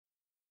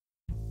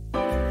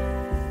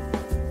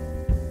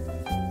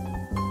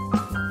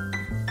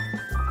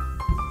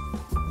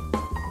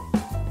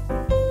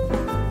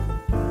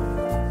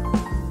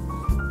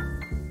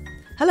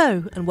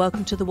Hello and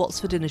welcome to the What's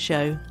for Dinner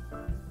show.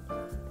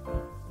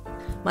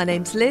 My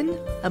name's Lynn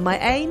and my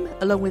aim,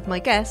 along with my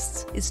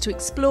guests, is to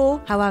explore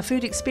how our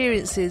food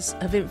experiences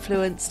have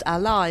influenced our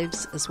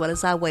lives as well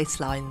as our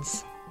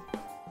waistlines.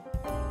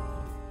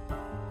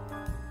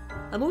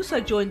 I'm also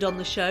joined on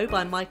the show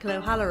by Michael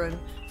O'Halloran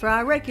for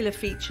our regular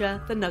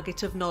feature, The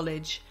Nugget of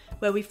Knowledge,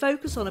 where we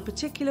focus on a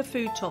particular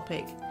food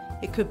topic.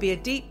 It could be a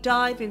deep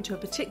dive into a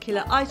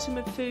particular item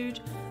of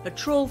food, a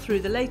trawl through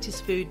the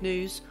latest food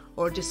news,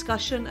 or a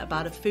discussion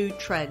about a food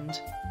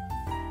trend.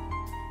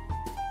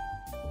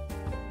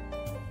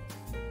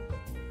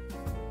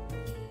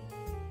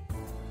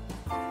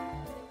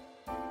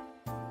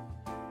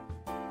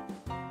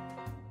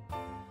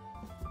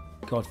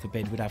 God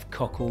forbid, we'd have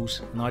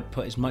cockles and I'd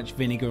put as much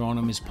vinegar on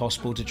them as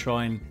possible to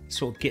try and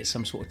sort of get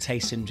some sort of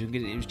taste into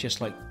them. It was just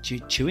like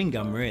chewing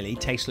gum, really,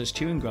 tasteless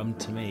chewing gum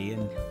to me.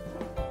 And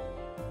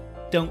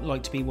don't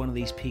like to be one of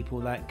these people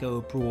that go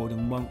abroad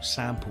and won't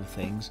sample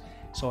things.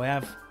 So I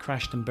have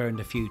crashed and burned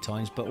a few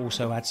times, but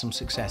also had some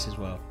success as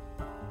well.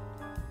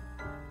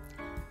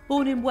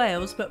 Born in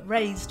Wales but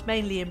raised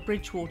mainly in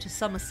Bridgwater,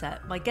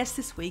 Somerset, my guest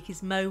this week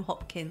is Mo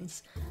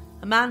Hopkins,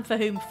 a man for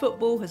whom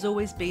football has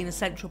always been a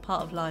central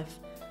part of life.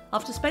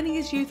 After spending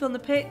his youth on the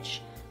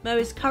pitch, Mo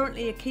is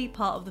currently a key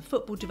part of the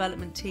football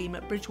development team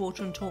at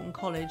Bridgwater and Taunton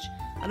College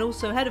and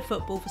also head of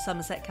football for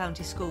Somerset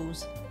County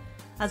Schools.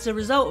 As a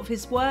result of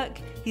his work,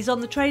 he's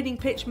on the training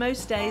pitch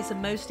most days and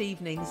most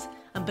evenings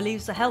and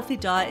believes a healthy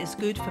diet is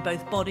good for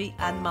both body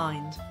and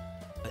mind.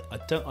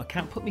 I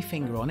can't put my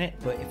finger on it,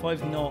 but if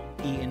I've not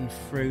eaten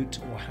fruit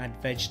or had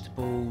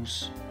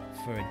vegetables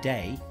for a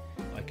day,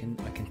 I can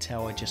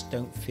tell I just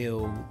don't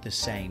feel the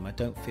same. I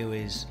don't feel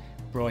as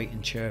bright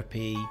and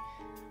chirpy.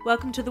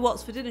 Welcome to the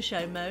What's for Dinner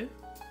show, Mo.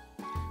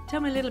 Tell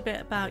me a little bit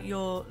about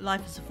your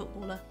life as a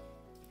footballer.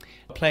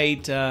 I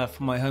played for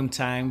my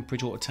hometown,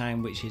 Bridgwater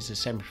Town, which is a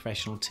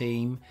semi-professional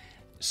team.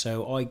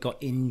 So I got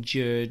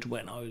injured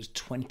when I was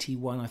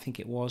 21, I think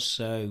it was.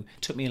 So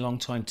it took me a long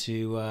time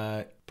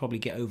to probably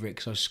get over it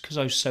because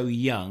I was so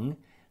young.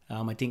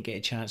 I didn't get a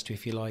chance to,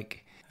 if you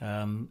like,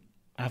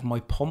 have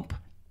my pomp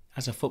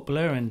as a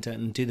footballer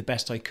and do the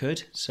best I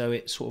could. So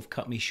it sort of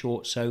cut me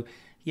short. So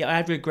yeah, I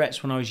had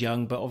regrets when I was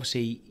young, but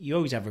obviously you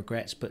always have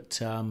regrets.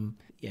 But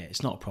yeah,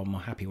 it's not a problem.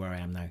 I'm happy where I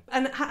am now.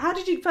 And how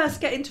did you first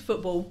get into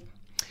football?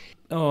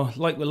 Oh,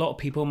 like a lot of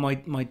people, my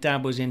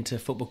dad was into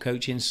football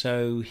coaching,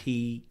 so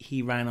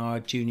he ran our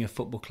junior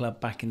football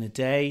club back in the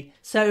day.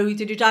 So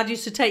did your dad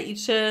used to take you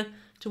to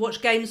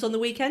watch games on the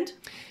weekend?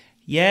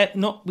 Yeah,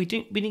 we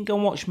didn't go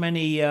and watch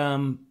many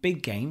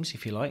big games,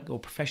 if you like, or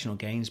professional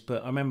games,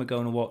 but I remember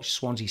going to watch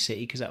Swansea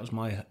City because that was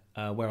my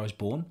where I was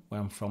born, where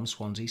I'm from,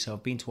 Swansea. So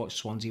I've been to watch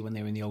Swansea when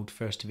they were in the old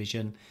First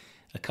Division,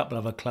 a couple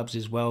of other clubs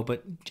as well,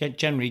 but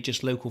generally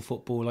just local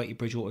football like your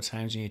Bridgwater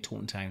Towns and your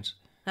Taunton Towns.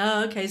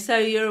 Oh, okay. So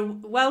you're a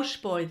Welsh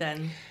boy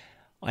then?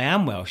 I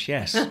am Welsh,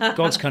 yes.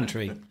 God's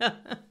country.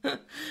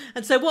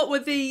 And so what were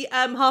the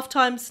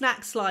half-time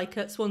snacks like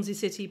at Swansea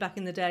City back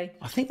in the day?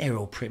 I think they were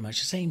all pretty much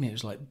the same. It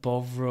was like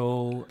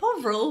Bovril.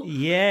 Bovril?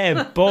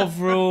 Yeah,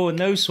 Bovril and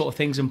those sort of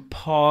things, and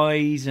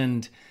pies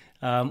and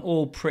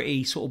all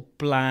pretty sort of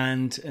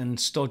bland and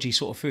stodgy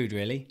sort of food,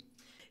 really.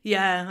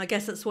 Yeah, I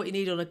guess that's what you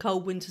need on a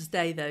cold winter's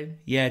day, though.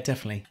 Yeah,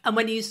 definitely. And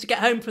when you used to get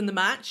home from the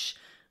match,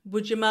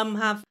 would your mum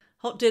have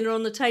hot dinner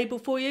on the table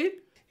for you?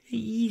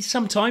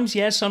 Sometimes,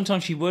 yeah.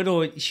 Sometimes she would,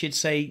 or she'd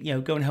say,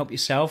 go and help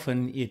yourself,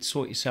 and you'd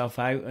sort yourself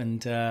out.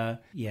 And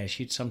yeah,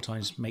 she'd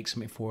sometimes make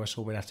something for us,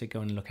 or we'd have to go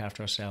and look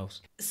after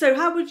ourselves. So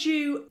how would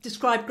you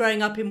describe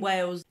growing up in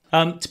Wales?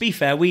 To be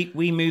fair,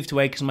 we moved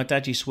away because my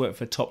dad used to work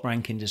for Top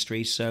Rank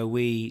Industries, so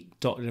we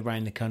dotted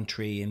around the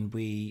country, and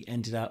we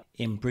ended up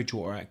in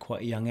Bridgwater at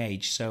quite a young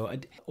age. So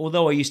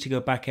although I used to go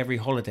back every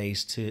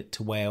holidays to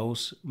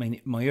Wales, I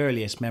mean, my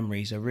earliest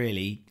memories are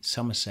really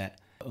Somerset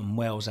and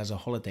Wales as a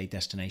holiday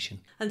destination.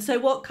 And so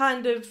what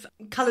kind of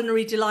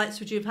culinary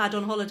delights would you have had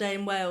on holiday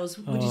in Wales?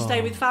 Would you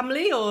stay with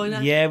family or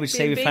Yeah, we'd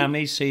stay with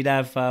family. So you'd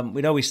have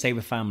we'd always stay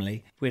with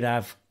family. We'd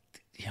have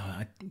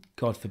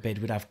God forbid,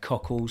 we'd have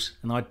cockles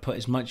and I'd put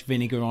as much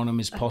vinegar on them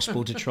as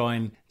possible to try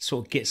and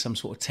sort of get some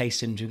sort of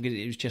taste into them.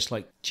 It was just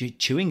like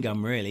chewing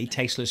gum, really,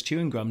 tasteless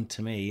chewing gum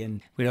to me. And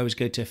we'd always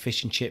go to a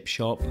fish and chip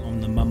shop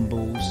on the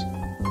Mumbles.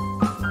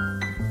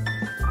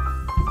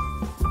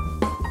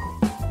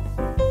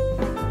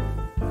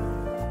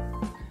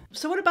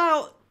 So what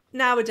about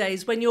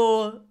nowadays when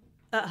you're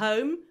at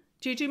home?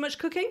 Do you do much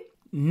cooking?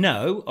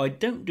 No, I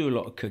don't do a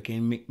lot of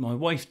cooking. My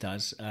wife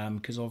does,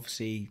 because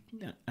obviously,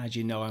 as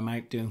you know, I'm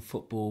out doing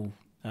football.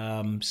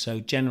 So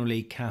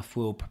generally, Kath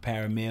will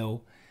prepare a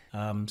meal.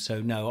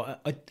 So no,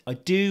 I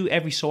do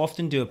every so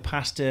often do a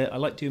pasta. I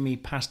like doing me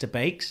pasta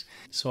bakes.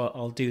 So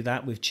I'll do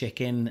that with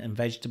chicken and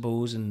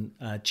vegetables and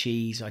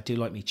cheese. I do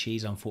like me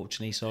cheese,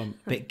 unfortunately, so I'm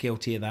a bit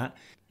guilty of that.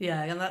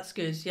 Yeah, and that's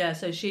good. Yeah,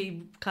 so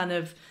she kind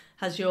of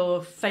has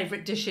your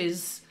favourite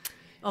dishes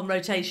on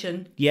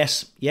rotation.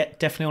 Yes, yeah,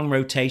 definitely on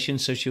rotation.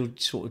 So she'll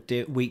sort of do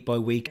it week by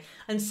week.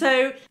 And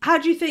so how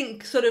do you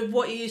think sort of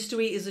what you used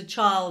to eat as a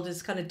child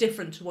is kind of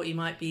different to what you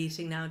might be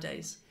eating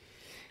nowadays?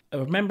 I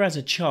remember as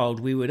a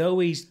child, we would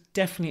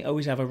definitely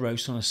always have a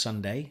roast on a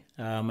Sunday.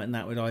 And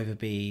that would either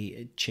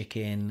be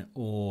chicken,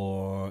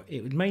 or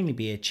it would mainly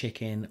be a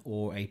chicken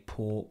or a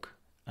pork.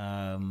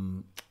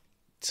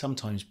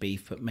 Sometimes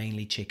beef, but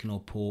mainly chicken or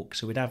pork.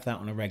 So we'd have that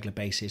on a regular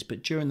basis.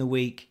 But during the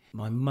week,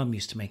 my mum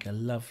used to make a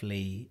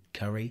lovely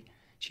curry.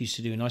 She used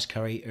to do a nice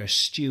curry. Her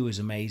stew was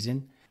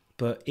amazing.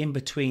 But in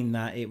between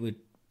that, it would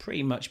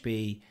pretty much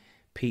be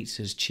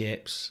pizzas,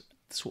 chips,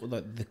 sort of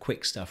like the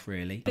quick stuff,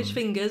 really. Fish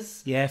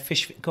fingers. Yeah,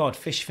 fish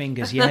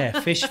fingers. Yeah,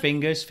 fish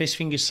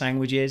finger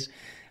sandwiches.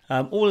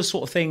 All the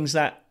sort of things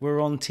that were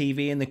on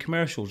TV in the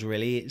commercials,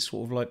 really. It's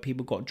sort of like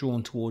people got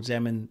drawn towards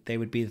them, and they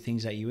would be the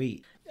things that you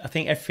eat. I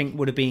think everything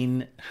would have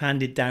been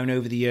handed down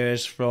over the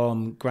years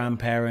from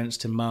grandparents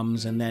to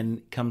mums, and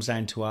then comes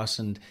down to us,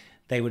 and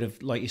they would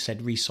have, like you said,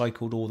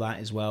 recycled all that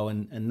as well.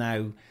 And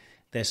now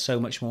there's so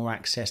much more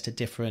access to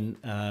different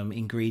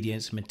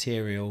ingredients and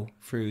material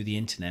through the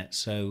internet.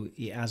 So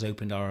it has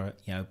opened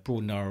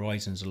broadened our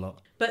horizons a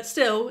lot. But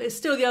still, it's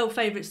still the old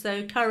favourites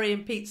though, curry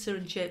and pizza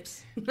and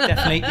chips.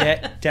 Definitely,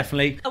 yeah,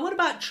 definitely. And what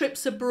about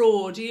trips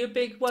abroad? Are you a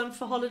big one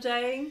for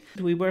holidaying?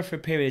 We were for a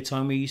period of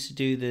time. We used to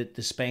do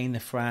the Spain, the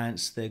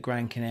France, the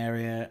Gran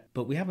Canaria,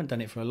 but we haven't done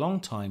it for a long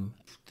time.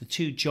 The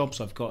two jobs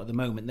I've got at the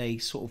moment, they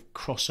sort of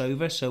cross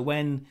over. So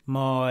when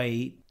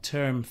my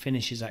term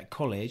finishes at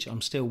college,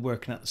 I'm still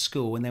working at the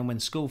school. And then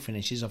when school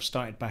finishes, I've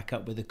started back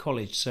up with the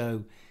college.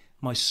 So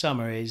my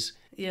summer is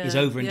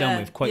over and done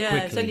with quite quickly.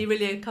 Yeah, it's only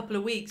really a couple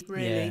of weeks,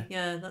 really.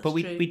 Yeah, that's but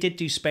true. We did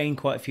do Spain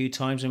quite a few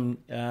times,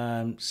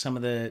 and some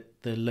of the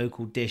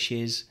local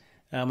dishes.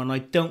 And I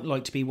don't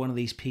like to be one of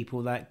these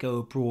people that go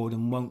abroad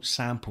and won't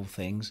sample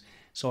things.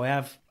 So I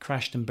have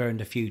crashed and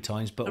burned a few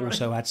times, but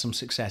also had some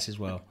success as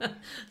well.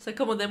 So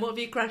come on then, what have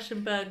you crashed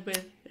and burned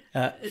with?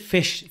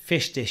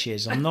 Fish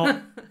dishes. I'm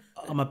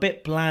a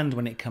bit bland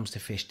when it comes to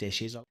fish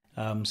dishes.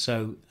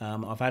 So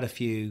I've had a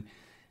few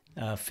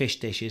fish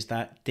dishes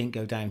that didn't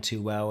go down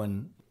too well,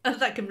 and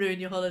that can ruin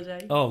your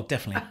holiday. Oh,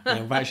 definitely.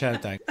 Yeah, without a shadow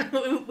of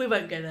doubt. We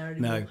won't go there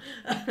anymore.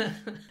 No.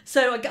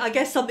 So I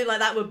guess something like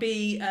that would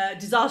be a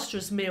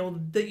disastrous meal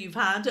that you've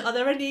had. Are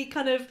there any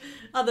kind of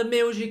other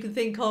meals you can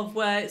think of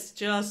where it's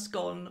just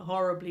gone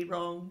horribly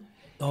wrong?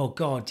 Oh,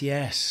 God,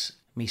 yes.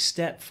 My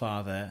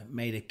stepfather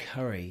made a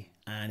curry,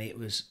 and it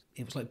was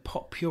like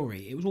pot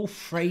puree. It was all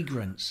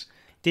fragrance.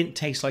 Didn't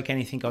taste like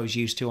anything I was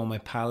used to on my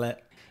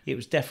palate. It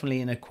was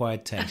definitely an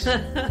acquired taste.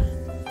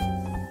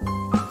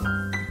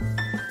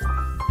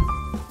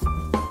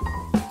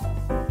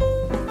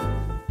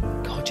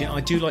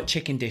 I do like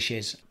chicken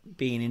dishes.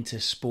 Being into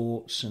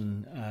sports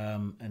and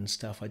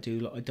stuff, I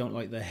don't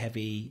like the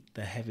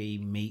heavy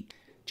meat.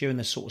 During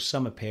the sort of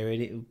summer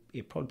period,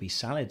 it'd probably be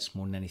salads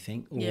more than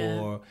anything,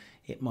 or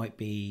it might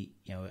be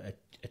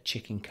a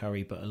chicken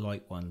curry but a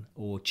light one,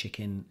 or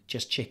chicken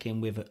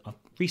with.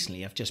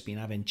 Recently, I've just been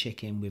having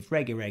chicken with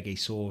reggae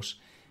sauce,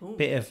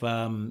 bit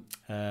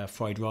of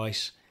fried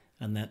rice,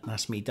 and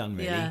that's me done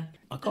really. Yeah.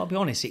 I gotta be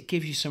honest, it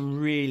gives you some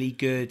really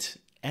good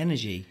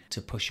energy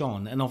to push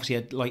on. And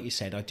obviously, like you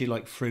said, I do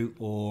like fruit,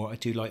 or I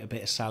do like a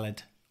bit of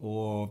salad,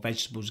 or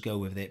vegetables go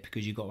with it,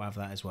 because you've got to have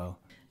that as well.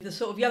 The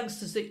sort of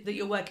youngsters that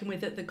you're working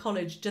with at the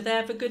college, do they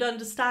have a good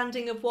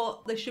understanding of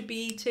what they should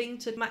be eating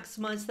to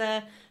maximise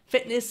their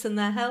fitness and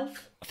their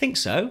health? I think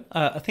so.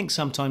 I think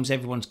sometimes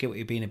everyone's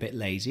guilty of being a bit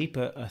lazy,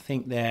 but I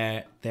think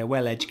they're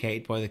well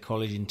educated by the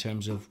college in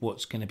terms of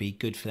what's going to be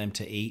good for them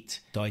to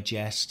eat,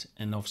 digest,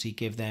 and obviously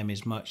give them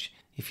as much,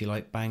 if you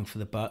like, bang for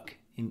the buck.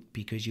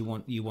 Because you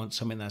want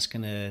something that's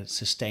going to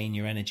sustain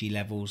your energy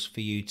levels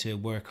for you to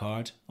work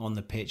hard on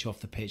the pitch,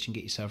 off the pitch, and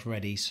get yourself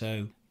ready.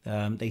 So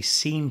they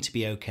seem to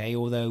be okay,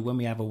 although when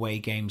we have away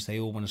games, they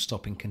all want to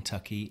stop in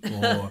Kentucky,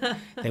 or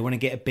they want to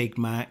get a Big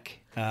Mac.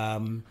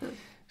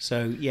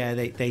 So yeah,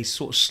 they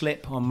sort of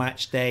slip on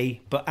match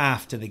day, but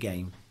after the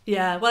game.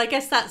 Yeah, well, I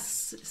guess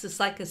it's just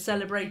like a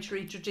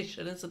celebratory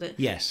tradition, isn't it?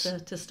 Yes.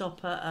 To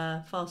stop at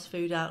a fast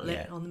food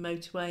outlet on the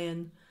motorway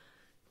and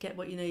get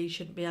what you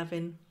shouldn't be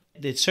having.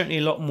 They're certainly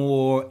a lot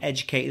more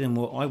educated than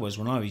what I was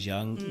when I was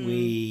young.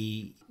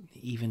 We,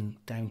 even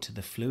down to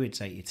the fluids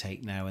that you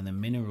take now and the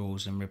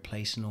minerals and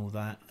replacing all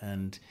that,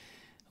 and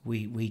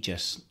we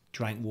just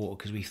drank water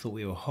because we thought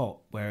we were hot,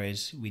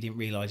 whereas we didn't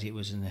realise it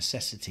was a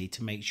necessity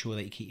to make sure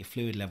that you keep your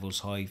fluid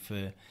levels high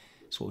for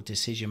sort of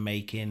decision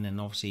making,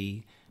 and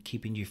obviously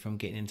keeping you from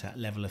getting into that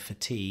level of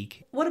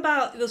fatigue. What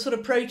about the sort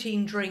of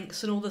protein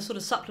drinks and all the sort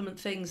of supplement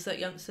things that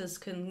youngsters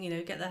can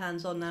get their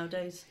hands on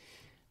nowadays?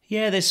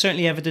 Yeah, there's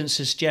certainly evidence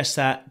to suggest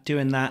that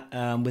doing that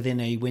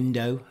within a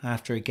window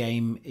after a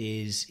game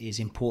is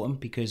important,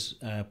 because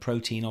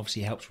protein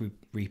obviously helps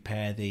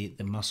repair the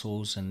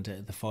muscles and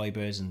the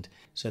fibres. And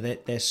so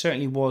there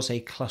certainly was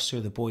a cluster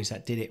of the boys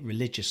that did it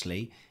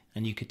religiously,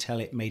 and you could tell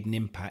it made an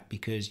impact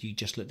because you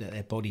just looked at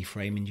their body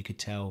frame and you could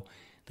tell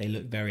they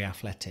looked very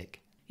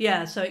athletic.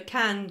 Yeah, so it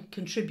can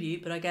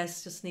contribute, but I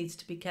guess just needs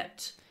to be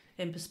kept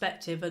in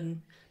perspective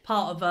and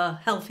part of a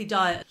healthy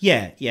diet.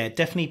 Yeah,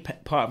 definitely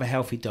part of a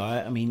healthy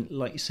diet. I mean,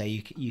 like you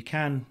say, you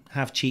can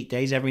have cheat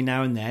days every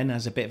now and then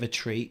as a bit of a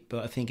treat,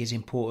 but I think it's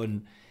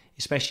important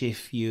especially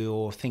if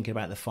you're thinking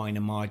about the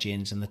finer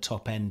margins and the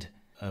top end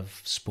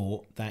of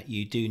sport, that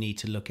you do need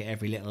to look at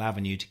every little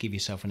avenue to give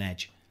yourself an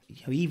edge.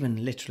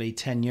 Even literally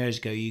 10 years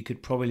ago, you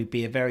could probably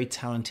be a very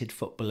talented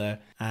footballer,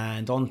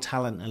 and on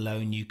talent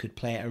alone, you could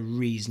play at a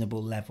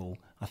reasonable level.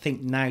 I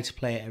think now to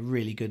play at a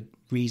really good,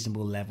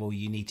 reasonable level,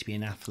 you need to be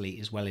an athlete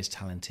as well as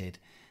talented.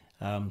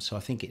 So I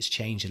think it's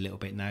changed a little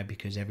bit now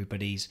because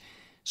everybody's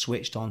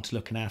switched on to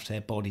looking after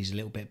their bodies a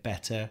little bit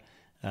better.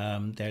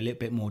 They're a little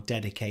bit more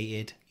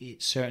dedicated.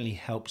 It certainly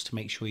helps to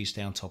make sure you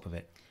stay on top of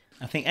it.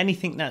 I think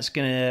anything that's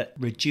going to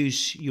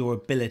reduce your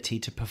ability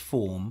to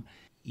perform,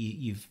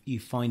 you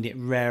find it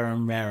rarer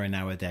and rarer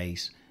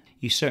nowadays.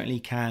 You certainly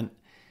can't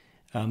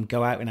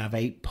go out and have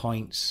 8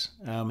 pints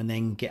and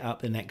then get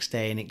up the next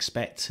day and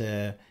expect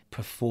to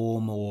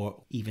perform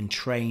or even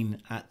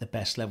train at the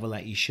best level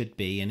that you should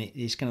be, and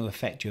it's going to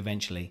affect you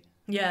eventually.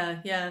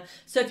 Yeah.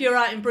 So if you're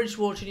out in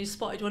Bridgwater and you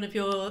spotted one of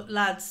your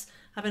lads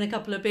having a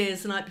couple of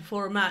beers the night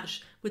before a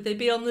match, would they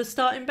be on the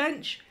starting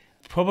bench?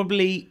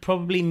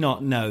 Probably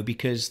not, no,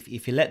 because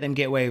if you let them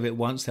get away with it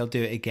once, they'll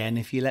do it again.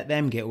 If you let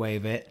them get away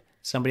with it,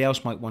 somebody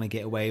else might want to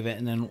get away with it,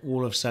 and then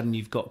all of a sudden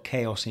you've got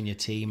chaos in your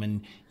team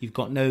and you've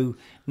got no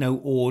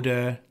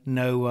order,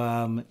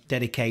 no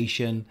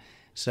dedication.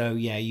 So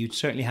yeah, you'd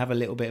certainly have a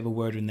little bit of a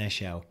word in their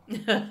shell.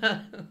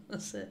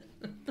 That's it.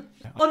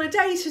 On a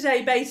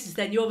day-to-day basis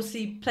then, you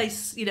obviously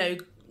place,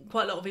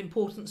 quite a lot of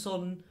importance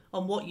on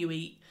what you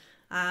eat.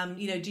 Are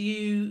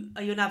you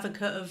an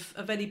advocate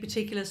of any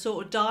particular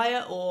sort of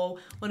diet or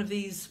one of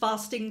these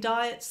fasting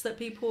diets that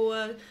people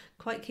are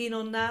quite keen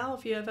on now?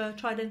 Have you ever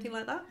tried anything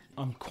like that?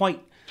 I'm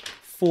quite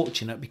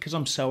fortunate because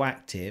I'm so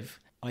active.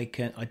 I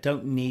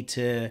don't need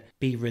to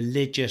be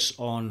religious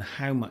on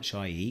how much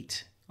I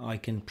eat. I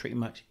can pretty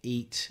much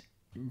eat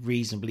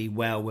reasonably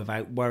well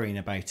without worrying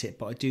about it,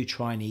 but I do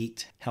try and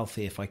eat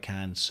healthy if I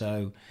can.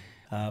 So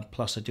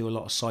plus I do a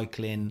lot of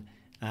cycling,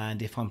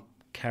 and if I'm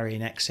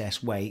carrying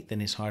excess weight,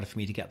 then it's harder for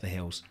me to get up the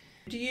hills.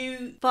 Do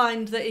you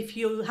find that if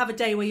you have a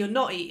day where you're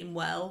not eating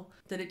well,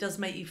 that it does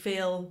make you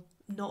feel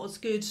not as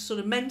good sort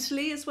of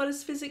mentally as well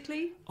as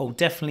physically? Oh,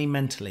 definitely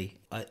mentally.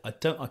 I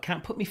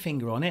can't put my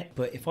finger on it,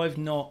 but if I've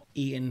not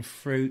eaten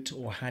fruit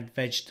or had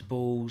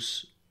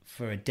vegetables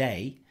for a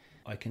day,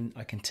 I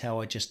can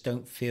tell I just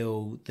don't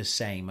feel the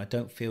same. I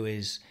don't feel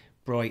as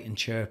bright and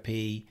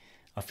chirpy.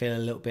 I feel a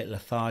little bit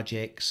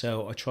lethargic.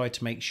 So I try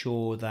to make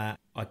sure that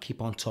I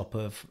keep on top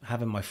of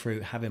having my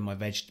fruit, having my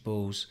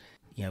vegetables,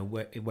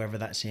 whether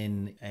that's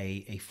in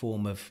a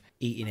form of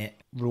eating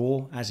it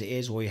raw as it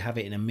is, or you have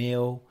it in a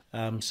meal.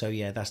 So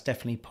yeah, that's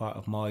definitely part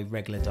of my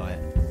regular diet.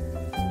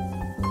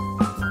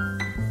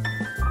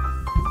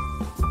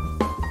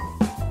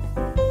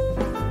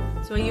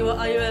 So are you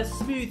a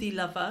smoothie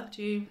lover?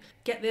 Do you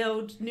get the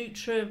old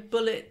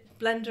NutriBullet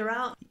blender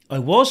out? I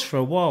was for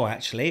a while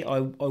actually. I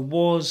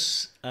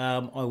was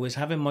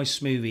having my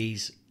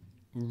smoothies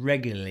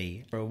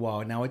regularly for a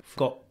while. Now I've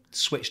got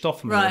switched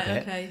off a little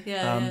bit. Okay,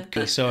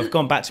 yeah. So I've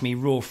gone back to me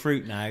raw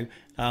fruit now.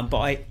 But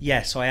I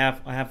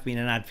have been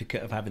an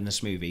advocate of having the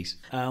smoothies.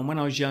 When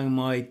I was young,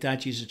 my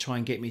dad used to try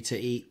and get me to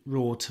eat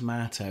raw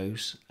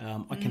tomatoes.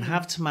 I can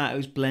have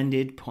tomatoes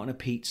blended, put on a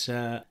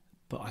pizza,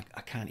 but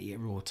I can't eat a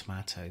raw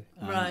tomato.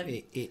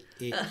 Right.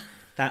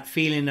 That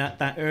feeling,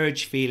 that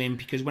urge feeling,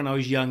 because when I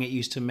was young, it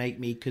used to make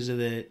me, because of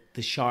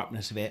the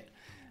sharpness of it.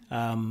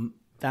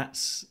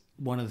 That's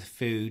one of the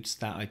foods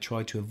that I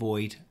try to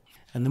avoid.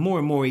 And the more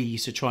and more he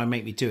used to try and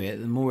make me do it,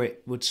 the more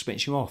it would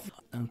switch you off.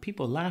 And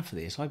people laugh at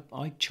this.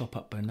 I chop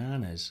up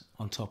bananas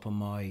on top of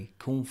my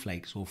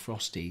cornflakes or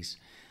Frosties.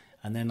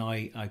 And then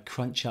I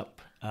crunch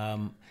up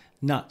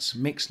nuts,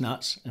 mixed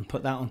nuts, and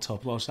put that on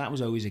top. Well, so that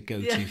was always a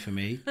go-to for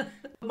me.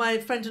 My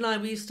friend and I,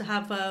 we used to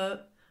have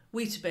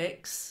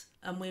Weetabix,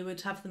 and we would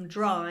have them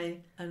dry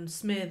and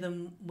smear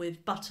them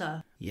with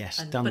butter. Yes,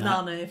 and done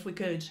banana that. If we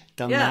could.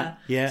 That,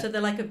 yeah. So they're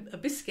like a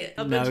biscuit.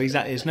 No,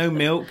 exactly. There's no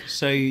milk,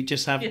 so you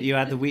just have you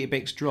add the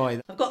Weetabix dry.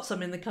 I've got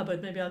some in the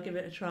cupboard. Maybe I'll give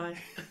it a try.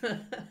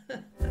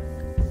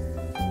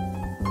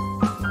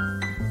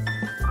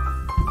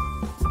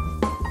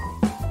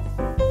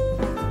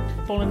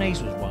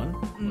 Bolognese was one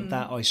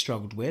that I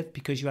struggled with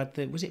because you had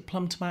was it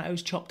plum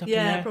tomatoes chopped up in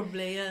there? Yeah,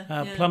 probably,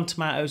 yeah. Plum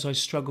tomatoes, I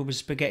struggled with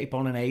spaghetti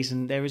bolognese,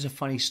 and there is a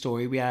funny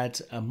story. We had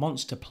a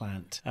monster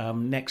plant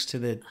next to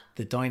the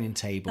dining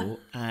table,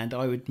 and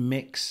I would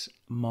mix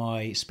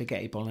my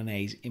spaghetti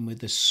bolognese in with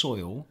the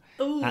soil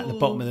at the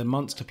bottom of the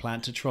monster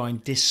plant to try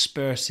and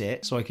disperse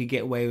it so I could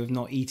get away with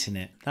not eating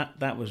it.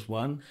 That was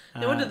one.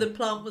 No wonder the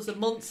plant was a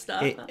monster.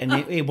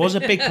 It was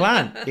a big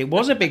plant. It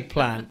was a big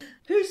plant.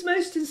 Who's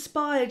most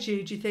inspired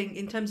you, do you think,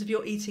 in terms of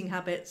your eating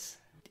habits?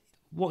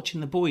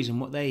 Watching the boys and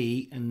what they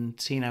eat and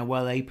seeing how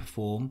well they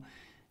perform,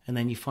 and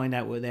then you find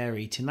out what they're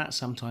eating. That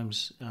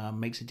sometimes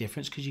makes a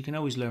difference because you can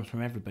always learn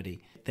from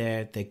everybody.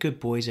 They're good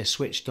boys, they're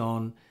switched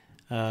on,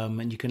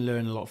 and you can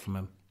learn a lot from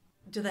them.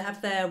 Do they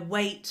have their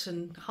weight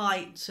and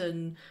height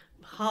and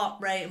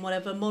heart rate and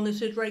whatever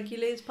monitored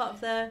regularly as part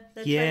of their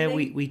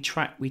training? we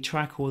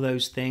track all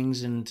those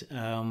things,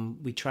 and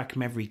we track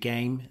them every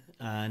game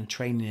and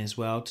training as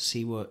well to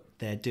see what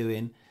they're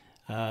doing.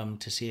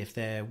 to see if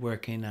they're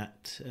working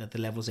at the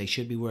levels they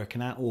should be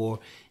working at, or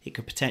it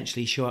could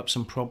potentially show up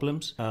some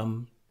problems.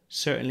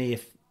 Certainly,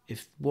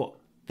 if what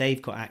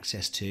they've got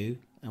access to,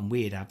 and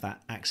we'd have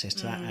that access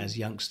to that as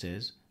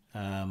youngsters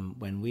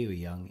when we were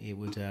young, it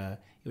would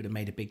have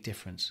made a big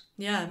difference.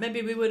 Yeah,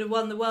 maybe we would have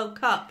won the World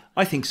Cup.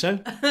 I think so.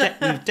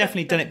 We've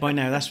definitely done it by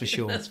now, that's for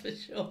sure. That's for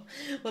sure.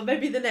 Well,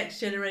 maybe the next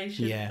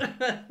generation. Yeah.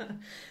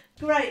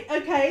 Great.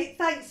 Okay,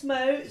 thanks, Mo.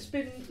 It's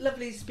been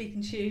lovely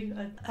speaking to you.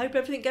 I hope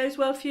everything goes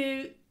well for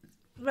you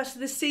the rest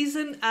of this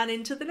season and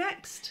into the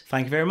next.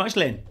 Thank you very much,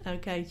 Lynn.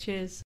 Okay,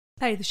 cheers.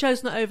 Hey, the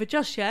show's not over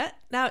just yet.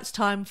 Now it's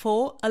time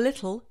for a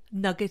little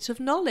nugget of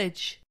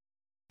knowledge.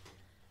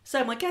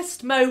 So my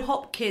guest Mo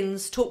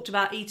Hopkins talked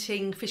about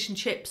eating fish and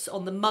chips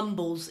on the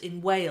Mumbles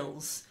in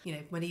Wales,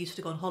 when he used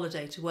to go on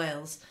holiday to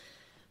Wales.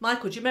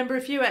 Michael, do you remember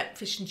if you ate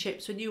fish and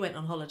chips when you went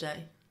on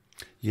holiday?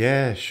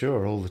 Yeah,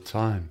 sure, all the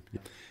time.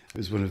 It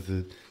was one of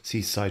the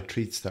seaside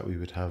treats that we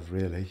would have,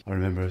 really. I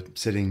remember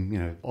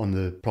sitting, on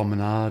the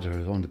promenade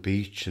or on the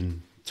beach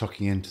and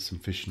tucking into some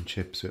fish and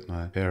chips with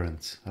my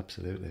parents,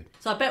 absolutely.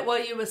 So I bet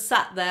while you were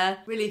sat there,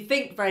 really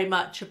think very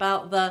much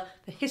about the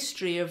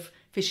history of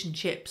fish and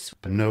chips.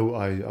 But no,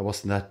 I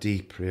wasn't that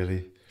deep,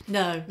 really.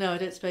 No, I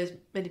don't suppose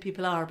many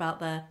people are about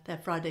their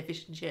Friday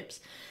fish and chips.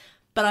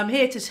 But I'm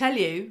here to tell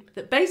you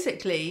that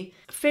basically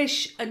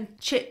fish and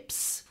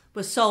chips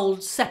were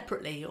sold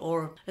separately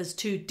or as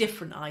two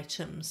different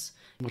items.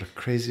 What a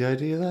crazy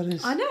idea that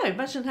is. I know,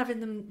 imagine having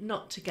them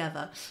not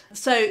together.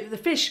 So the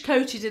fish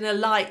coated in a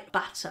light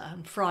batter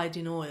and fried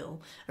in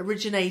oil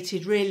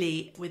originated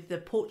really with the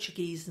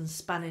Portuguese and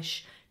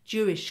Spanish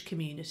Jewish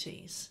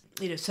communities.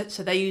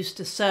 So they used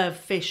to serve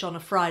fish on a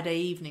Friday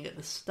evening at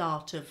the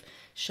start of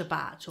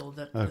Shabbat or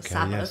the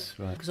Sabbath. Yes,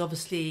 right. Because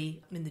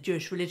obviously in the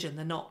Jewish religion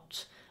they're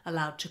not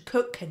allowed to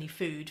cook any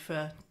food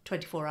for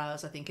 24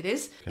 hours, I think it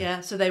is. Okay. Yeah,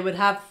 so they would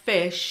have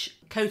fish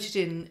coated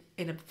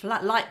in a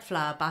light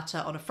flour batter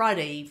on a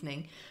Friday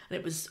evening, and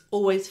it was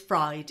always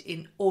fried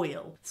in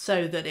oil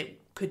so that it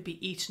could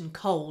be eaten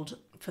cold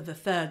for the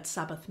third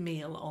Sabbath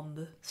meal on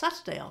the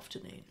Saturday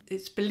afternoon.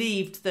 It's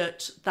believed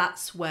that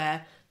that's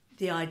where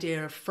the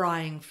idea of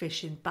frying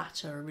fish in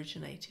batter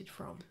originated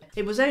from.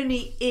 It was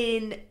only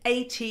in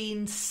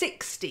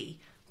 1860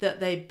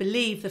 that they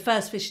believe the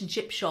first fish and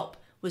chip shop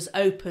was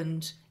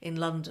opened in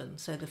London.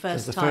 So the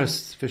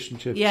first fish and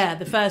chips. Yeah,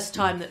 the first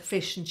time that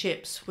fish and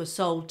chips were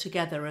sold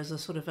together as a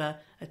sort of a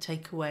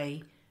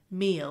takeaway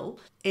meal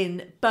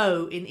in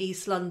Bow in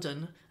East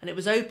London, and it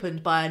was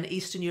opened by an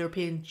Eastern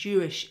European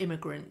Jewish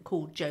immigrant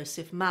called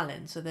Joseph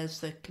Malin. So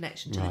there's the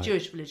connection to the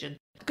Jewish religion.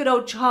 Good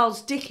old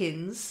Charles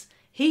Dickens,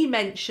 he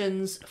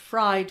mentions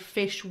fried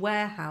fish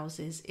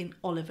warehouses in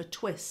Oliver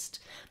Twist.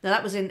 Now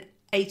that was in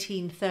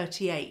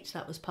 1838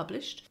 that was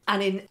published,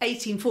 and in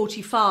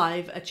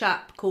 1845 a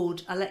chap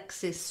called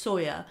Alexis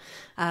Soyer,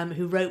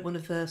 who wrote one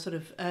of the sort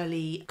of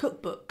early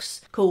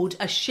cookbooks called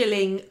A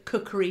Shilling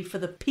Cookery for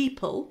the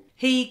People,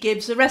 he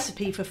gives a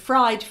recipe for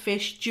fried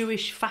fish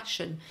Jewish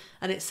fashion,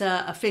 and it's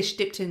a fish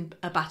dipped in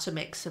a batter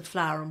mix of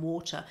flour and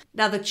water.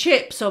 Now the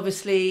chips,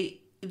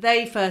 obviously,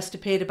 they first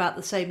appeared about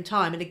the same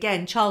time, and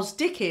again Charles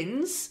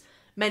Dickens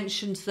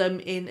mentions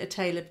them in A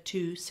Tale of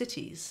Two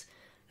Cities.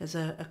 There's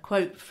a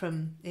quote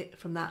from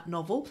that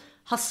novel: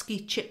 husky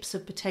chips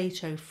of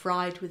potato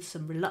fried with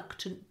some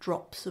reluctant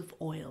drops of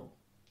oil.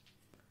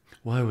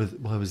 Why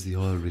was the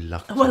oil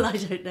reluctant? Well, I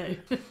don't know.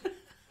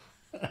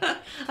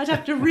 I'd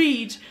have to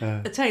read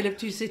A Tale of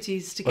Two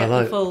Cities to get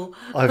the full...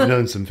 I've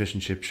known some fish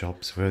and chip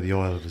shops where the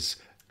oil was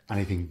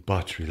anything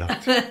but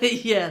reluctant.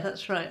 Yeah,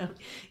 that's right.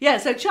 Yeah,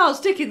 so Charles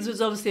Dickens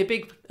was obviously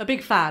a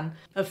big fan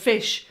of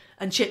fish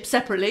and chips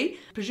separately.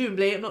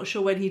 Presumably, I'm not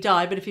sure when he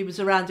died, but if he was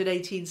around in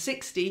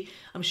 1860,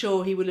 I'm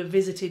sure he would have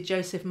visited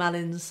Joseph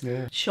Malin's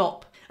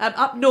shop.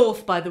 Up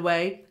north, by the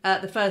way,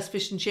 the first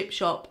fish and chip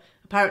shop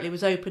apparently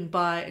was opened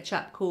by a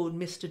chap called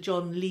Mr.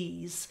 John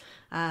Lees,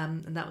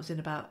 and that was in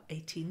about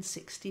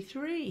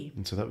 1863.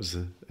 And so that was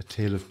a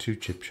tale of two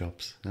chip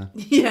shops. Yeah,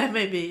 yeah,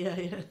 maybe,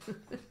 yeah.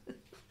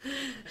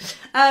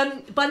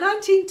 By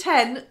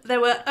 1910, there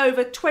were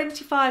over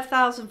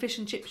 25,000 fish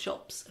and chip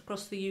shops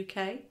across the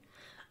UK.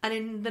 And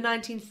in the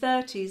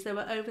 1930s, there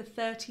were over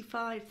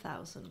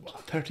 35,000. Wow,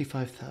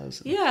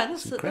 35,000? Yeah,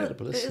 that's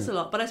incredible, isn't it? It is a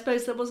lot, but I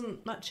suppose there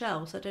wasn't much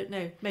else. I don't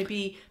know.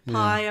 Maybe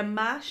pie and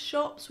mash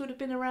shops would have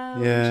been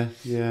around. Yeah.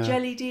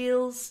 Jelly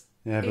deals.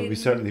 Yeah, but we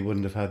certainly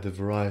wouldn't have had the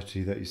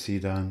variety that you see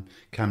down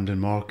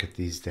Camden Market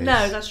these days.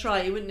 No, that's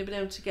right. You wouldn't have been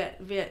able to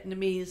get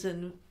Vietnamese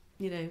and,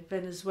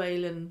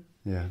 Venezuelan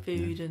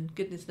food and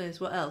goodness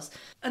knows what else.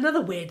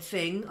 Another weird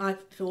thing I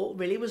thought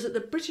really was that the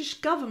British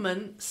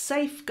government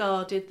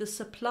safeguarded the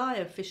supply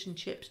of fish and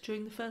chips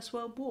during the First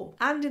World War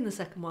and in the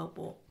Second World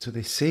War. So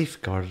they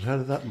safeguarded? How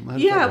did that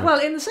work? Well,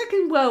 in the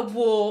Second World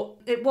War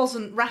it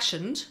wasn't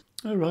rationed.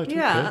 Oh, right,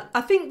 yeah, okay.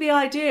 I think the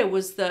idea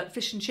was that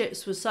fish and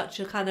chips was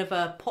such a kind of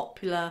a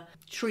popular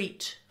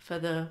treat for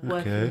the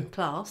working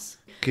class.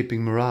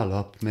 Keeping morale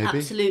up, maybe?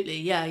 Absolutely,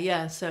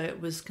 yeah. So it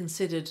was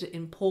considered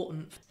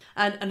important.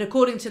 And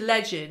according to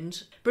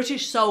legend,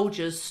 British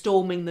soldiers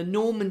storming the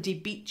Normandy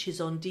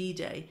beaches on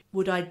D-Day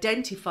would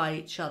identify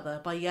each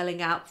other by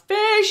yelling out,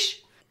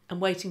 "Fish!"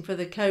 and waiting for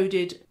the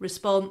coded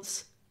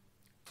response,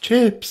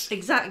 "Chips!"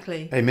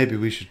 Exactly. Hey, maybe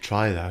we should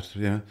try that,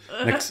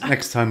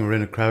 next time we're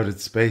in a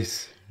crowded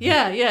space.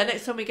 Yeah,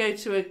 next time we go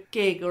to a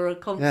gig or a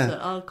concert,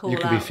 I'll call out. You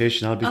can be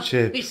fish and I'll be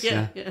chips.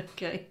 Yeah,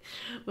 okay.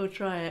 We'll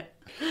try it.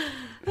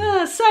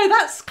 So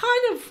that's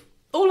kind of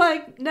all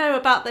I know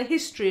about the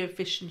history of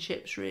fish and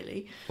chips,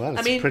 really. Well,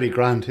 it's a pretty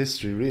grand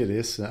history, really,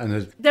 isn't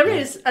it? There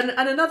is. And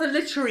another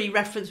literary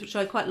reference, which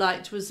I quite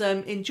liked, was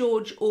in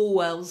George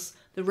Orwell's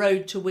The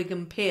Road to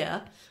Wigan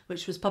Pier,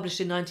 which was published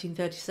in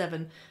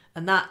 1937.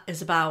 And that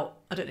is about,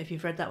 I don't know if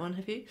you've read that one,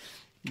 have you?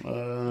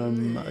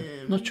 I'm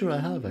not sure I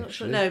have, actually.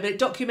 Sure, no, but it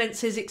documents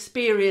his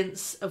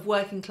experience of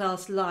working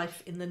class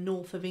life in the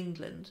north of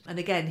England. And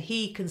again,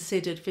 he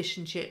considered fish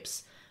and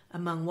chips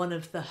among one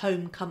of the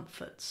home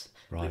comforts,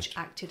 which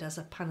acted as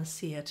a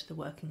panacea to the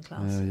working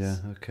classes.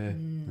 Okay.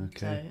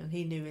 So, and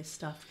he knew his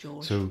stuff,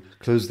 George. So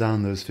close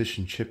down those fish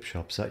and chip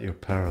shops at your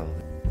peril.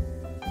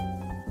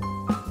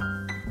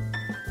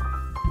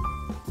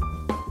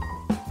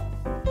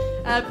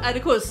 And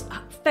of course,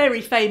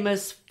 very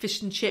famous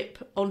fish and chip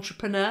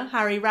entrepreneur,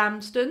 Harry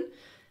Ramsden.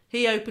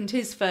 He opened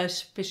his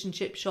first fish and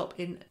chip shop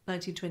in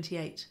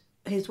 1928.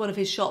 One of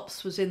his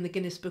shops was in the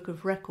Guinness Book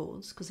of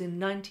Records because in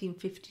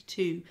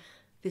 1952,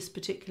 this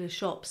particular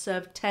shop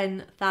served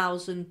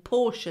 10,000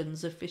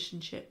 portions of fish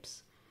and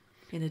chips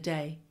in a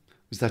day.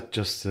 Was that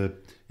just a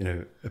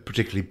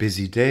particularly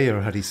busy day, or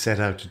had he set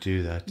out to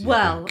do that?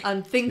 Well,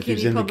 I'm thinking if he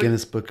was in the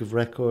Guinness Book of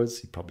Records,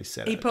 he probably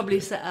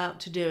set out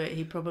to do it.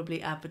 He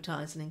probably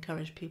advertised and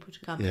encouraged people to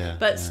come.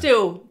 But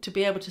still, to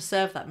be able to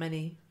serve that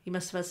many, he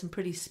must have had some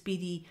pretty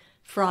speedy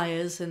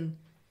fryers and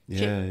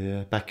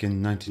back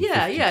in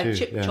 1952.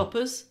 Chip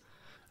choppers.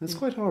 It's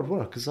quite hard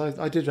work, because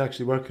I did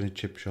actually work in a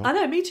chip shop. I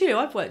know, me too.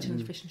 I've worked in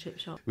a fish and chip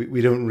shop.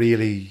 We don't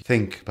really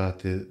think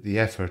about the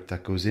effort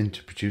that goes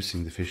into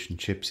producing the fish and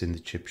chips in the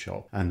chip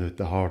shop and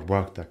the hard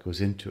work that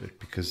goes into it,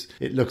 because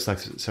it looks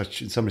like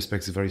in some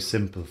respects, a very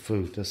simple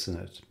food, doesn't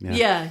it?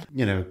 Yeah.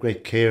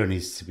 Great care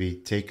needs to be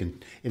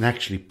taken in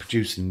actually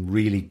producing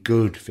really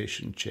good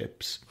fish and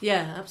chips.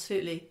 Yeah,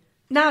 absolutely.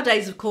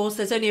 Nowadays, of course,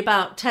 there's only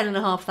about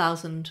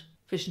 10,500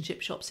 fish and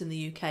chip shops in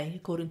the UK,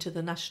 according to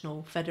the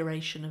National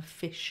Federation of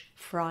Fish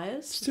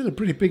Fryers. Still a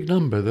pretty big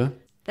number, though.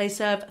 They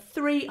serve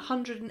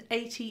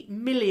 380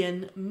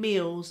 million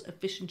meals of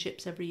fish and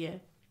chips every year.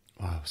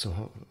 Wow, so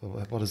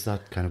what does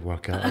that kind of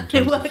work out?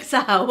 It works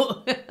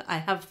out. I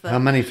have how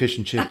many fish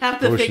and chip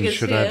portions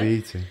should I be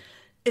eating?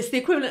 It's the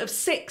equivalent of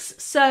 6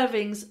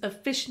 servings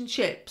of fish and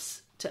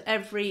chips to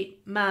every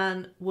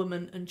man,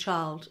 woman and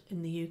child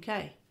in the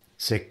UK.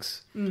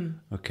 6?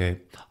 Okay.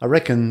 I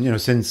reckon,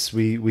 since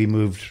we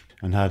moved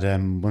and had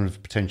one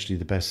of potentially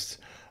the best,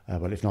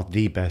 if not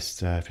the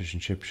best, fish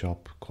and chip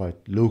shop quite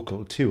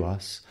local to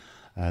us,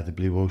 the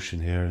Blue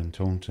Ocean here in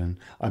Taunton,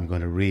 I'm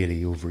going to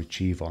really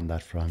overachieve on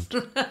that front.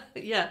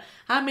 Yeah.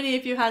 How many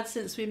have you had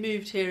since we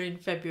moved here in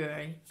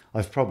February?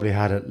 I've probably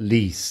had at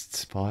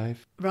least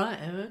 5. Right,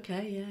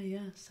 okay,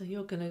 yeah. So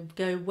you're going to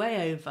go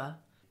way over.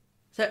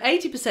 So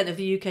 80% of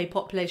the UK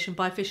population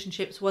buy fish and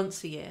chips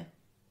once a year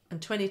and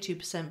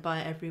 22% buy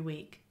it every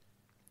week.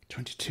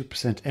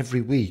 22%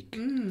 every week?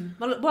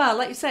 Well,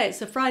 like you say,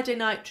 it's a Friday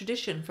night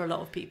tradition for a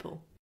lot of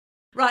people.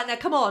 Right, now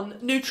come on,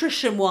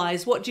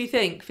 nutrition-wise, what do you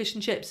think? Fish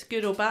and chips,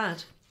 good or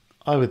bad?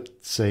 I would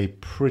say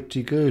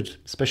pretty good,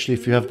 especially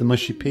if you have the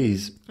mushy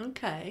peas.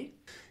 Okay.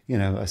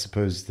 I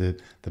suppose the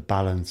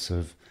balance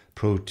of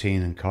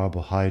protein and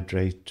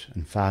carbohydrate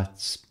and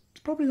fats,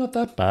 it's probably not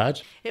that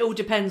bad. It all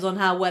depends on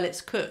how well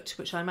it's cooked,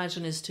 which I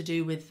imagine is to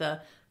do with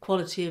the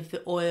quality of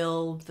the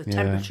oil, the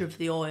temperature of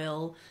the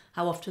oil,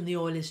 how often the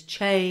oil is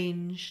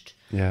changed,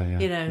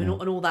 and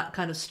all that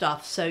kind of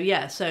stuff. So,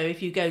 so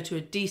if you go to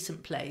a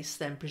decent place,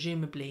 then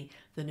presumably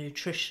the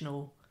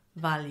nutritional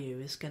value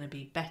is going to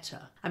be better.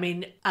 I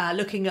mean,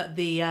 looking at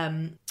the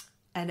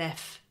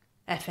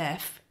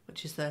NFFF,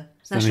 which is the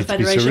National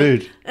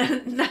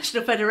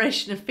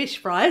Federation of Fish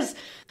Fryers.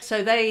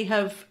 So they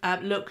have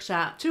looked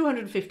at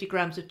 250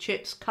 grams of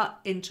chips cut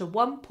into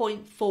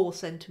 1.4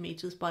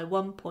 centimetres by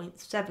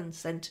 1.7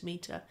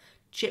 centimetre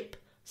chip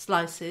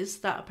slices.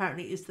 That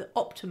apparently is the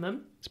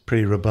optimum. It's a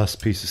pretty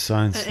robust piece of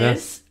science there. It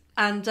is.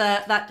 And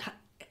that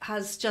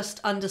has just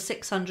under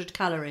 600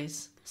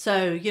 calories.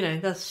 So,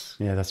 that's...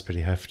 Yeah, that's pretty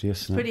hefty,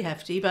 isn't it? Pretty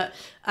hefty.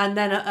 And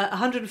then a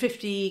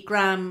 150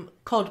 gram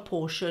cod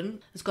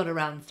portion has got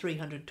around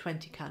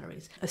 320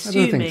 calories. I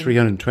don't think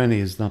 320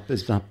 is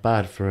not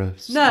bad for a...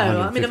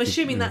 No, I mean, I'm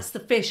assuming that's the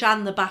fish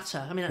and the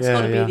batter. I mean, that's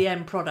got to be the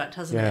end product,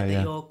 hasn't it,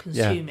 that you're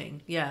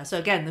consuming. Yeah. So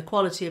again, the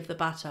quality of the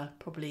batter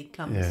probably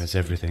comes... Yeah, it's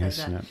everything,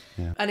 isn't it?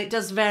 Yeah. And it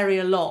does vary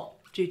a lot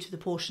due to the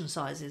portion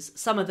sizes.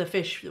 Some of the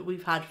fish that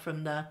we've had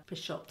from the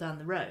fish shop down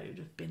the road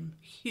have been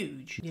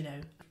huge,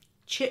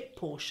 Chip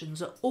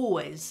portions are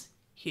always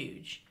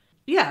huge.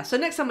 Yeah, so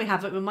next time we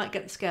have it, we might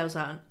get the scales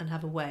out and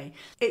have a weigh.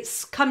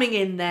 It's coming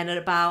in then at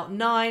about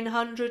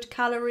 900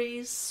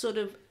 calories, sort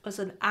of as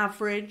an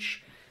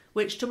average,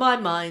 which to my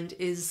mind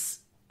is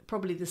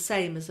probably the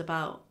same as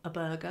about a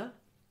burger.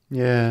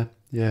 Yeah.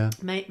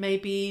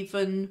 Maybe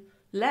even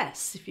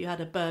less if you had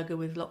a burger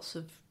with lots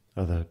of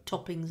Other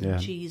toppings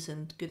and cheese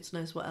and goodness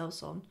knows what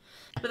else on.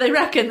 But they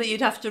reckon that you'd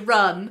have to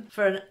run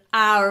for an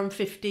hour and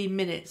 15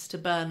 minutes to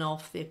burn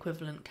off the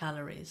equivalent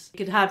calories. You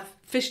could have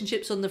fish and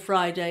chips on the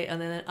Friday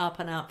and then up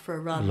and out for a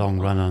run. A long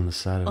run on the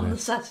Saturday. On the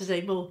Saturday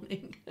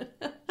morning.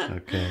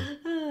 Okay.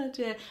 Oh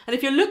dear. And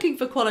if you're looking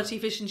for quality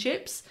fish and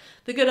chips,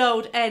 the good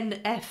old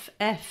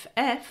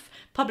NFFF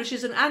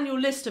publishes an annual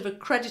list of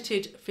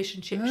accredited fish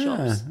and chip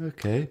shops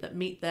that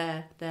meet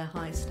their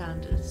high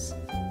standards.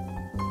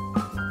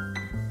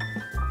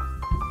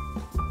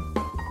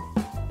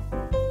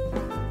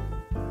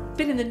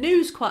 Been in the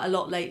news quite a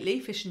lot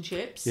lately, fish and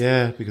chips.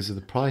 Yeah, because of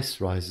the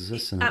price rises,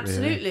 isn't it?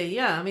 Absolutely, really?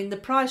 yeah. I mean, the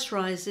price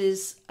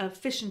rises of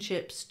fish and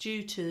chips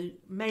due to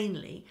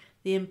mainly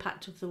the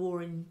impact of the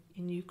war in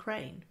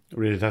Ukraine.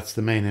 Really, that's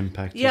the main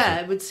impact.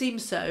 Yeah, it would seem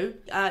so.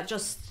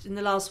 Just in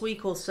the last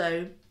week or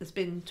so, there's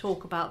been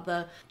talk about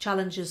the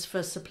challenges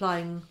for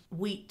supplying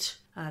wheat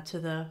to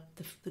the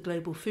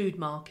global food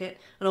market.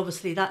 And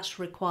obviously that's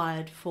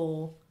required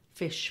for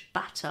fish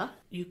batter.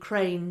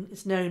 Ukraine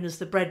is known as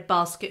the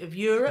breadbasket of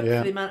Europe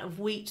for the amount of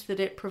wheat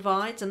that it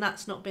provides, and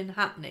that's not been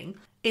happening.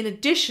 In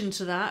addition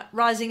to that,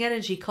 rising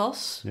energy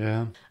costs.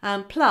 Yeah.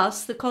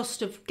 Plus, the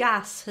cost of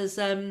gas has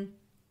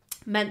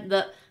meant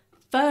that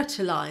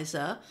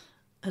fertiliser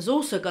has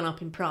also gone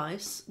up in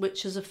price,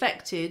 which has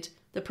affected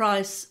the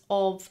price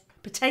of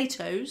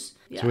potatoes.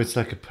 Yeah. So it's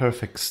like a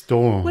perfect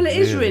storm. Well, it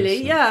is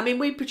really, yeah. I mean,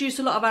 we produce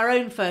a lot of our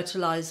own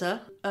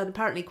fertiliser, and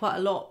apparently quite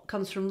a lot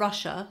comes from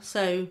Russia.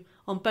 So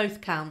on both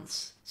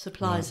counts,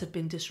 supplies have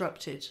been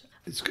disrupted.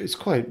 It's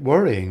quite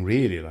worrying,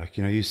 really. Like,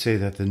 you say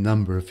that the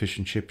number of fish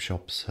and chip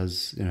shops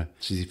has,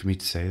 it's easy for me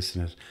to say,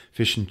 isn't it?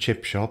 Fish and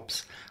chip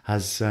shops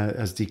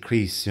has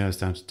decreased. It's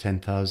down to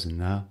 10,000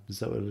 now. Is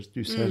that what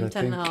you said? I 10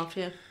 think. and a half,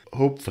 yeah.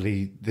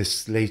 Hopefully,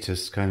 this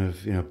latest kind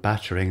of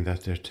battering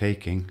that they're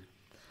taking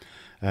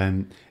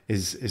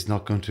is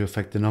not going to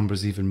affect the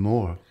numbers even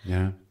more.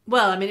 Yeah.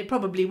 Well, I mean, it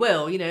probably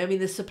will. I mean,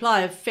 the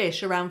supply of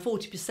fish, around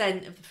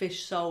 40% of the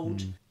fish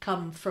sold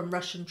come from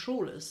Russian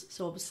trawlers.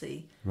 So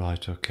obviously,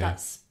 right, okay,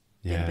 that's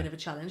been a bit of a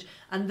challenge.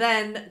 And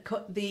then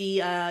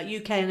the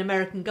UK and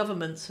American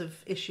governments have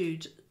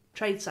issued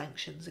trade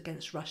sanctions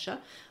against Russia,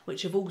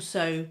 which have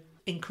also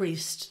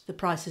increased the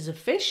prices of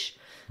fish.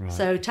 Right,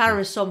 so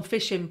tariffs on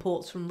fish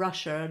imports from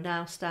Russia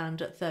now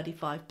stand at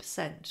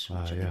 35%,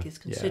 which I think is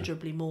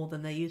considerably more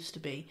than they used to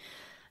be.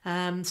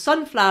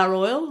 Sunflower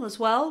oil as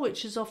well,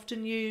 which is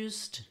often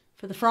used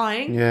for the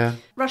frying. Yeah.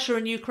 Russia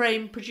and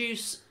Ukraine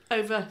produce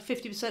over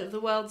 50% of the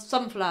world's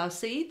sunflower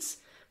seeds,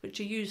 which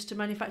are used to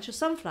manufacture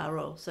sunflower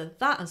oil. So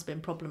that has been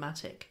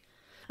problematic.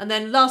 And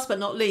then last but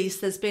not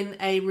least, there's been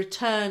a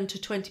return to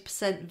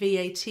 20%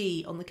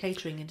 VAT on the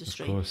catering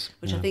industry,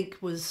 which I think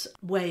was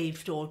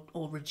waived or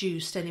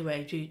reduced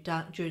anyway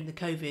during the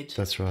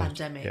COVID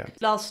pandemic. Yeah.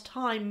 Last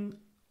time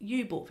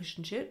you bought fish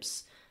and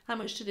chips, how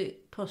much did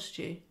it cost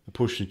you? A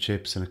portion of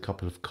chips and a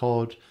couple of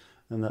cod,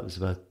 and that was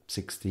about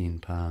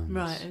 £16.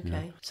 Right,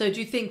 okay. Yeah. So do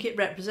you think it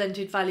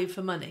represented value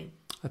for money?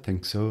 I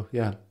think so,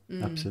 yeah,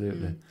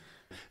 absolutely.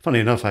 Funny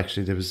enough,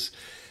 actually, there was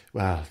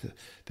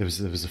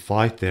a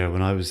fight there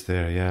when I was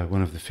there, yeah.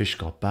 One of the fish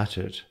got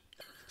battered.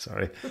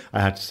 Sorry,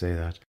 I had to say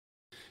that.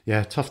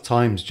 Yeah, tough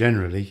times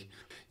generally.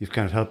 You've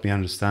kind of helped me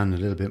understand a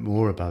little bit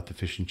more about the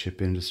fish and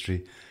chip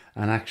industry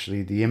and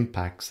actually the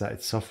impacts that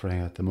it's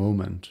suffering at the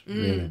moment,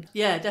 really.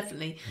 Yeah,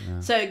 definitely. Yeah.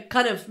 So it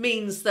kind of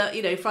means that,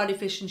 Friday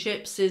Fish and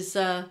Chips is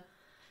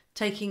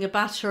taking a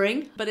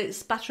battering, but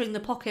it's battering the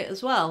pocket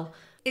as well.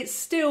 It's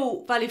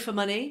still value for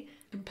money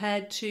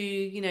compared to,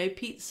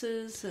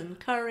 pizzas and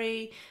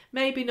curry.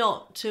 Maybe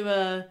not to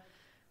a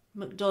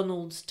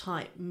McDonald's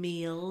type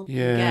meal.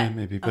 Yeah,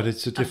 maybe, but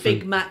it's a different... A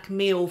Big Mac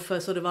meal for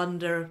sort of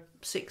under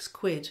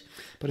 £6.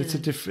 But it's a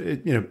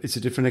different, it's a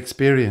different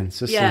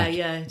experience, isn't it?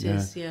 Yeah, it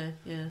is. Yeah.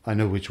 I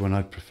know which one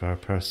I prefer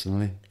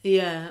personally.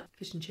 Yeah,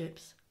 fish and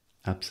chips.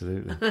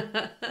 Absolutely.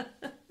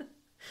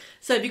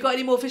 So have you got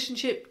any more fish and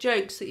chip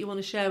jokes that you want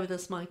to share with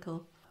us,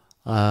 Michael?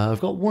 I've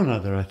got one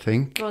other, I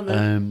think. Go on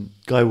then.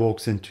 Guy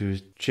walks into a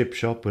chip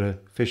shop with a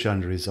fish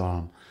under his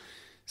arm.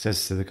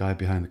 Says to the guy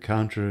behind the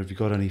counter, "Have you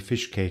got any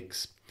fish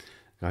cakes?"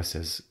 The guy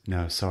says,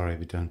 "No, sorry,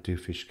 we don't do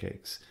fish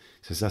cakes."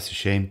 He says, "That's a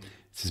shame.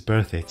 It's his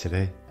birthday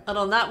today." And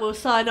on that, we'll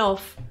sign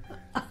off.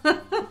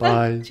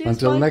 Bye. Cheers,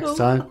 until Michael. Next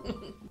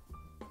time.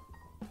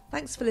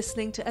 Thanks for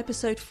listening to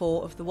episode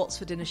 4 of the What's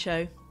for Dinner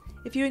show.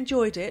 If you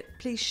enjoyed it,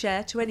 please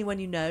share to anyone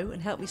you know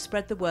and help me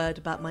spread the word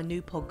about my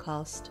new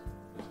podcast.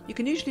 You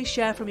can usually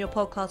share from your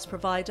podcast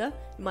provider.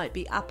 It might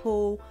be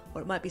Apple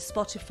or it might be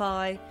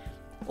Spotify.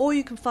 Or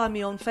you can find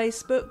me on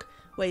Facebook,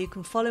 where you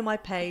can follow my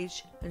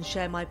page and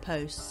share my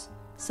posts.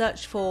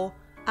 Search for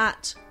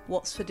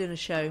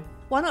 @What'sForDinnerShow.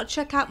 Why not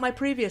check out my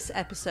previous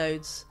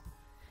episodes?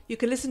 You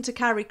can listen to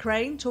Carrie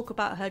Crane talk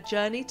about her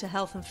journey to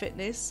health and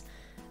fitness,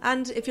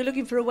 And if you're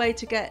looking for a way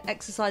to get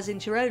exercise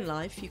into your own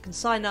life, you can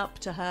sign up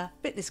to her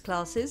fitness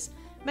classes,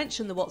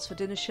 mention the What's for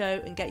Dinner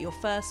show and get your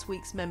first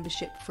week's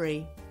membership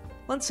free.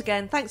 Once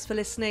again, thanks for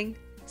listening.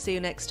 See you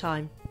next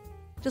time.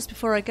 Just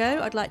before I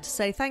go, I'd like to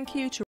say thank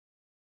you to